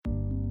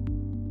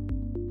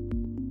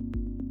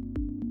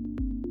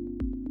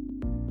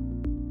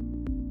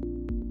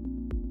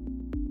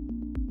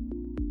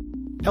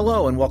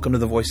Hello and welcome to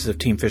the Voices of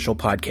Team Fishel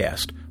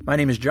podcast. My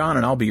name is John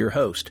and I'll be your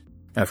host.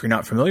 Now, if you're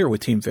not familiar with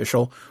Team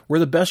Fishel, we're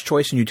the best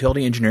choice in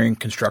utility engineering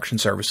construction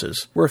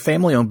services. We're a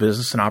family-owned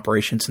business in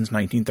operation since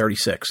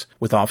 1936,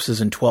 with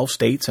offices in 12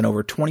 states and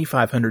over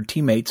 2,500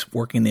 teammates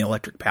working in the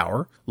electric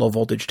power,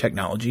 low-voltage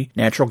technology,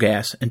 natural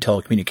gas, and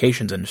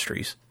telecommunications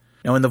industries.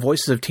 Now, in the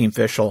Voices of Team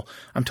Fishel,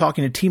 I'm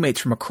talking to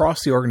teammates from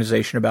across the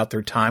organization about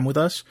their time with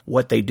us,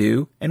 what they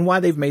do, and why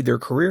they've made their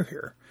career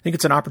here. I think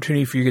it's an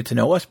opportunity for you to get to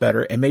know us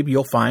better, and maybe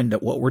you'll find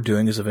that what we're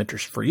doing is of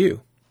interest for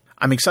you.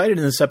 I'm excited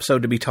in this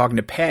episode to be talking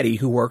to Patty,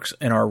 who works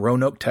in our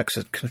Roanoke,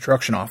 Texas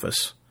construction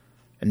office.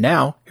 And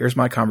now, here's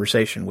my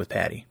conversation with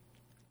Patty.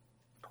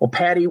 Well,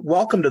 Patty,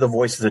 welcome to the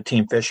Voices of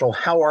Team Fishel.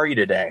 How are you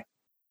today?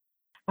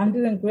 I'm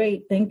doing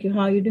great. Thank you.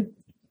 How are you doing?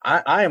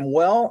 I am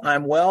well,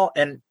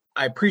 and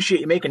I appreciate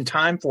you making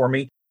time for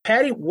me.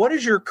 Patty, what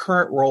is your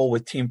current role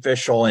with Team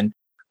Fishel? And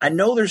I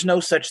know there's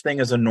no such thing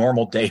as a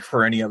normal day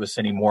for any of us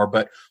anymore,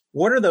 but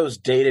what are those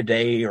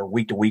day-to-day or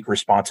week-to-week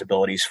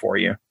responsibilities for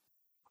you?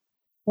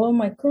 Well,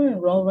 my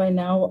current role right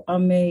now,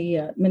 I'm a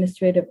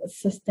administrative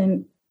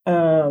assistant,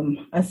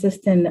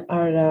 assisting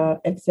our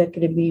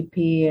executive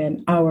VP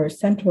and our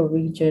central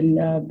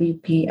region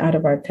VP out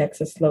of our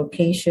Texas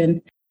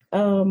location.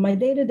 My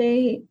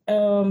day-to-day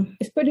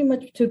is pretty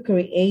much to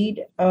create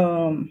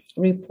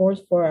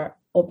reports for our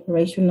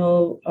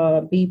operational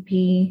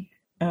VP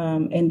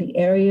in the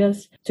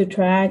areas, to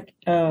track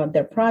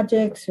their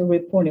projects,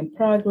 report in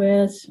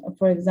progress.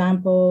 For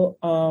example,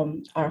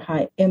 our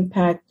high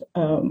impact,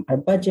 our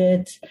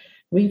budgets,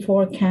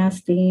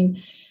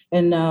 reforecasting,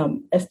 and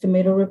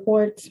estimator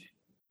reports.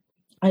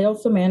 I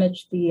also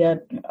manage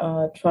the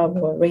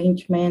travel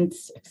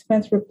arrangements,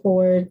 expense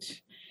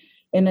reports,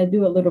 and I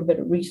do a little bit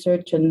of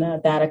research and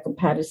data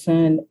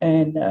comparison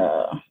and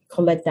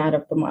collect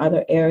data from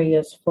other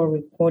areas for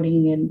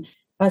reporting and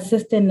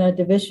assisting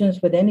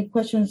divisions with any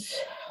questions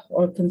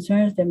or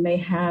concerns they may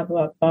have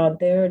about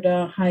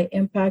their high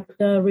impact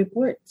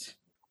reports.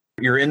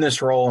 You're in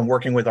this role and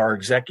working with our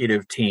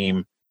executive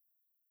team.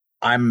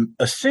 I'm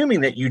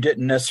assuming that you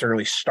didn't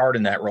necessarily start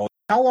in that role.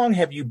 How long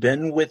have you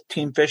been with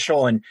Team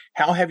Fishel, and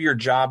how have your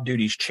job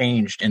duties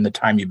changed in the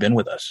time you've been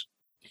with us?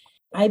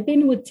 I've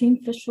been with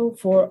Team Fishel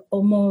for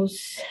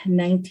almost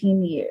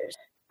 19 years.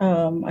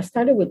 I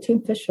started with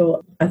Team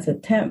Fishel as a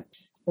temp,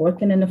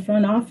 working in the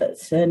front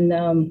office,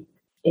 and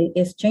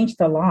it's changed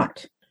a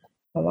lot.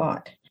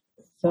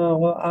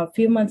 So a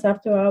few months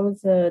after I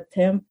was a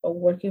temp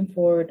working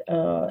for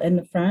in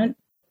the front,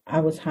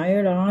 I was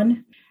hired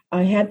on.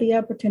 I had the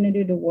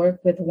opportunity to work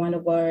with one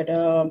of our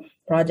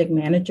project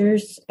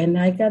managers, and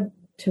I got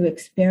to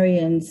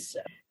experience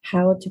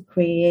how to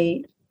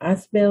create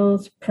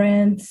as-bills,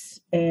 prints,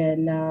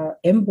 and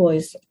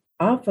invoice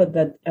off of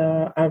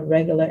our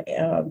regular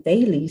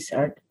dailies.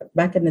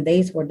 Back in the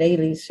days were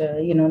dailies.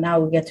 Now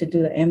we get to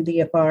do the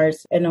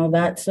MDFRs and all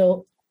that.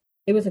 So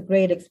it was a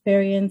great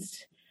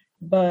experience.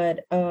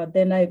 But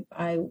then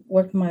I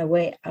worked my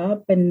way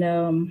up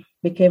and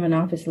became an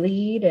office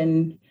lead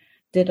and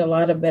did a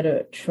lot of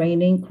better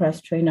training,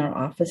 cross-train our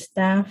office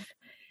staff,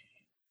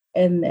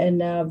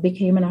 and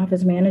became an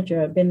office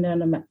manager. I've been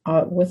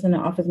was in an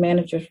office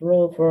manager's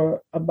role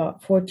for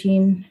about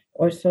 14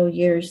 or so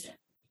years.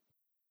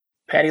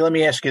 Patty, let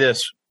me ask you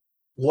this.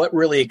 What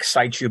really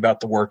excites you about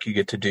the work you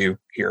get to do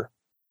here?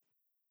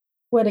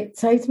 What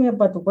excites me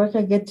about the work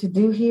I get to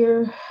do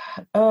here,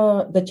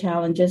 the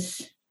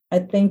challenges. I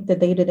think the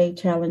day-to-day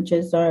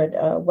challenges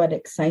are what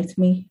excites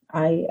me.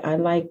 I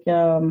like,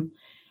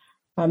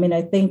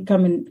 I think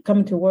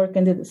coming to work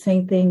and do the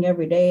same thing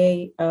every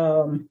day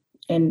and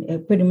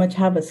pretty much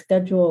have a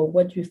schedule of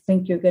what you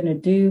think you're going to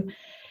do.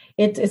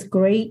 It's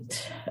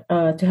great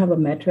to have a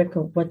metric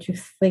of what you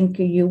think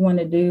you want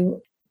to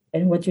do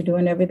and what you're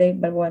doing every day.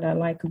 But what I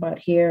like about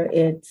here,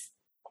 it's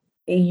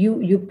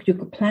you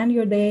could plan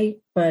your day,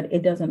 but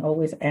it doesn't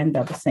always end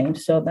up the same.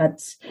 So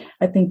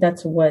I think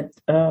that's what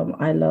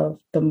I love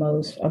the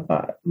most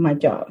about my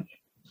job.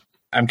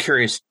 I'm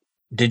curious,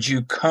 did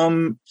you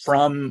come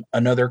from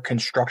another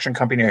construction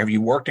company, or have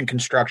you worked in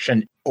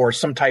construction or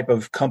some type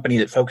of company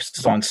that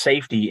focuses on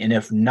safety? And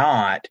if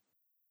not,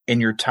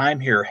 in your time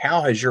here,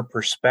 how has your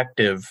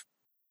perspective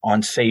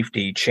on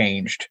safety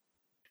changed?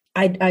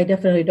 I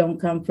definitely don't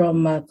come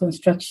from a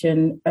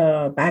construction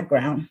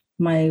background.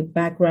 My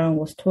background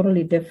was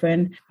totally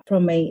different,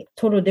 from a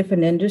total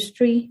different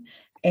industry.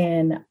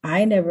 And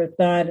I never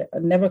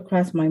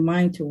crossed my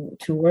mind to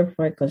work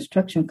for a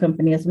construction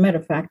company. As a matter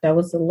of fact, I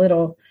was a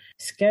little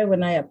scared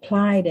when I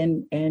applied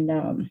and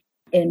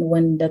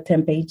when the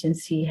temp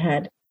agency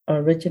had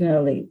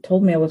originally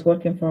told me I was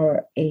working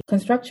for a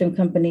construction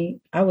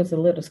company. I was a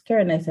little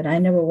scared, and I said, I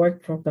never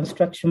worked for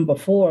construction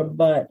before,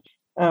 but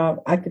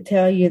I could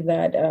tell you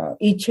that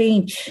it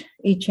changed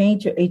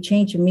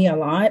me a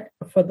lot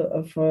for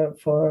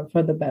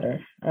the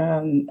better.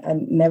 I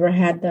never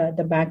had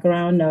the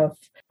background of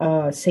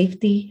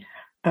safety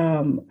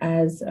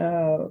as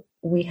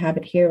we have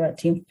it here at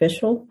Team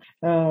Fishel,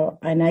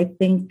 and I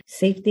think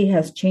safety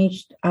has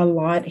changed a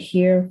lot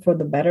here for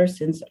the better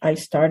since I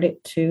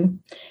started too.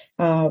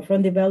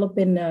 from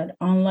developing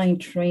online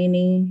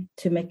training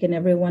to making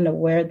everyone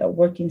aware that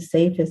working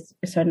safe is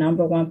our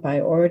number one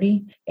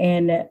priority.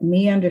 And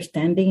me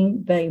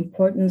understanding the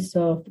importance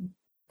of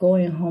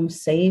going home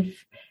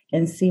safe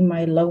and see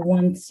my loved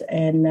ones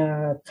and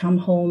come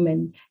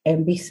home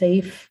and be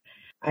safe,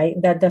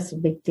 that's a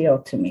big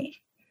deal to me.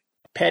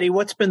 Patty,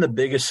 what's been the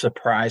biggest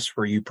surprise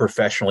for you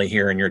professionally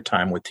here in your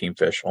time with Team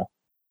Fishel?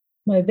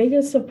 My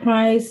biggest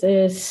surprise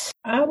is,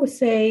 I would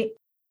say,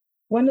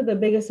 one of the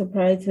biggest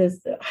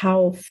surprises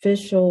how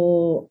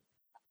Fishel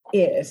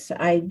is.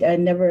 I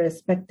never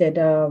expected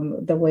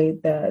the way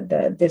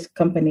this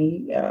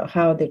company,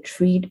 how they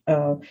treat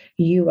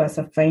you as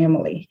a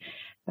family,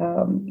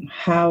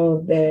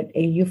 how that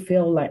you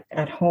feel like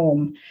at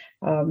home,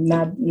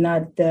 not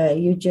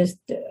you just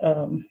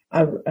an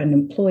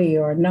employee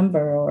or a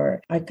number.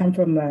 Or I came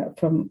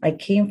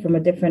from a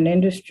different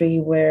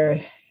industry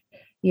where,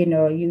 you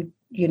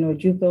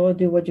go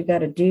do what you got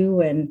to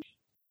do, and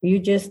you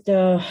just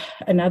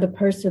another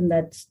person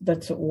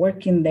that's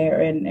working there,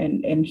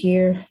 and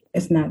here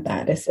it's not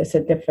that. It's a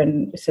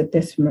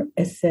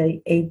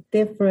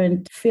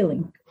different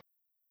feeling.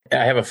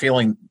 I have a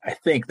feeling, I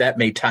think that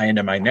may tie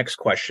into my next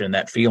question,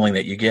 that feeling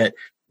that you get,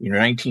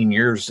 19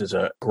 years is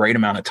a great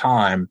amount of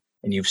time,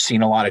 and you've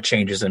seen a lot of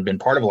changes and been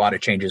part of a lot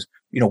of changes.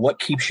 What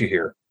keeps you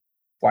here?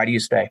 Why do you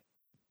stay?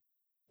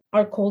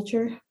 Our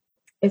culture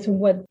is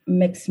what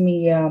makes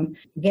me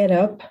get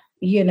up.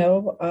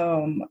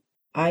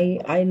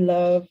 I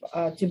love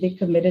to be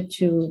committed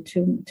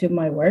to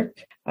my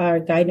work, our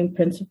guiding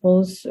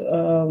principles,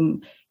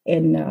 and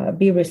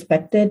be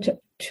respected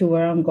to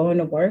where I'm going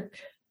to work,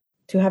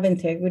 to have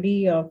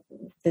integrity of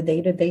the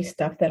day-to-day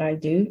stuff that I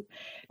do,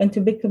 and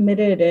to be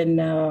committed and,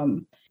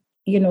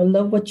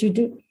 love what you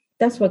do.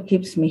 That's what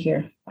keeps me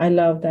here. I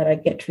love that I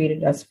get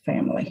treated as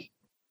family.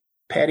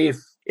 Patty,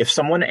 if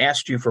someone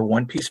asked you for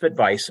one piece of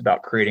advice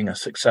about creating a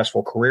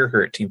successful career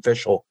here at Team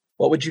Fishel,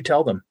 what would you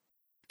tell them?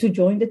 To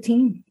join the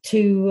team,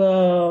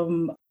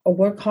 to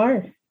work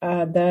hard,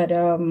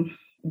 that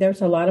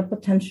there's a lot of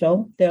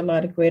potential. There are a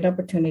lot of great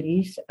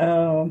opportunities.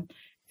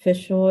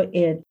 Fishel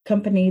is a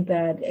company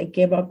that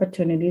give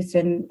opportunities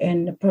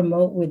and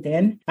promote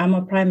within. I'm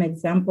a prime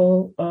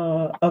example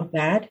of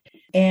that.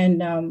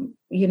 And,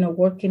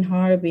 working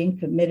hard, being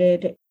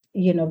committed,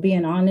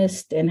 being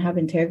honest and have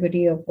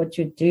integrity of what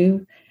you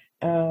do,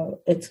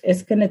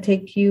 it's going to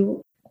take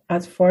you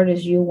as far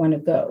as you want to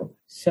go.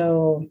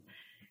 So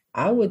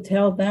I would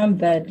tell them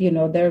that,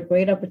 there are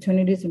great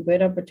opportunities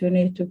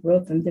to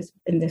growth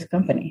in this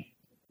company.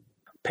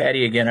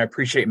 Patty, again, I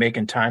appreciate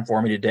making time for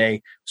me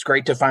today. It's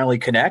great to finally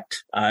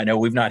connect. I know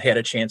we've not had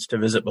a chance to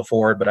visit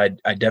before, but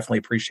I definitely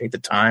appreciate the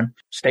time.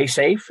 Stay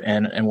safe,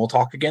 and we'll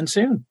talk again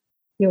soon.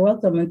 You're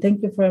welcome, and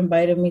thank you for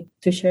inviting me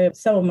to share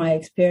some of my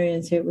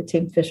experience here with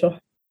Team Fishel.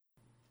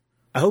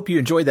 I hope you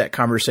enjoyed that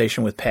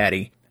conversation with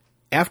Patty.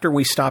 After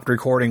we stopped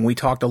recording, we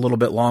talked a little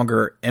bit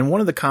longer, and one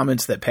of the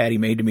comments that Patty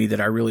made to me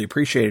that I really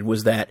appreciated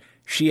was that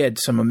she had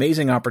some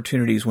amazing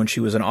opportunities when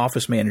she was an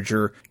office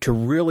manager to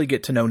really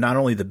get to know not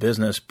only the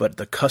business, but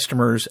the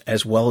customers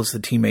as well as the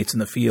teammates in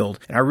the field.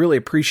 And I really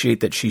appreciate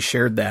that she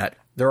shared that.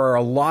 There are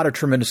a lot of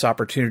tremendous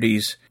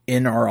opportunities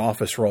in our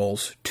office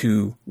roles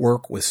to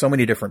work with so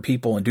many different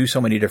people and do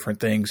so many different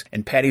things.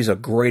 And Patty's a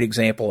great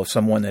example of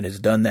someone that has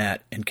done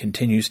that and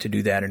continues to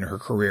do that in her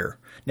career.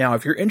 Now,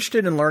 if you're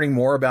interested in learning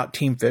more about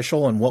Team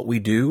Fishel and what we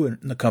do and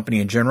the company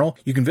in general,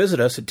 you can visit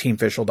us at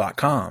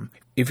teamfishel.com.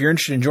 If you're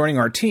interested in joining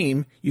our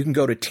team, you can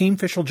go to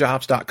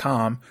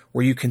teamfisheljobs.com,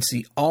 where you can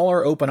see all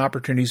our open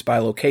opportunities by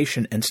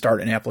location and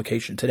start an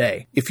application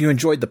today. If you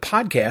enjoyed the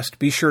podcast,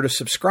 be sure to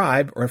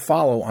subscribe or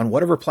follow on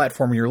whatever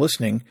platform you're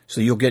listening so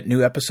you'll get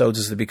new episodes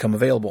as they become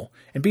available.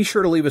 And be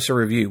sure to leave us a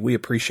review. We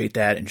appreciate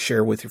that, and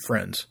share with your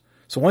friends.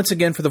 So once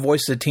again, for the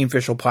Voices of Team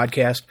Fishel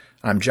podcast,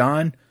 I'm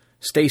John.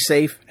 Stay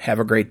safe. Have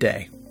a great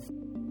day.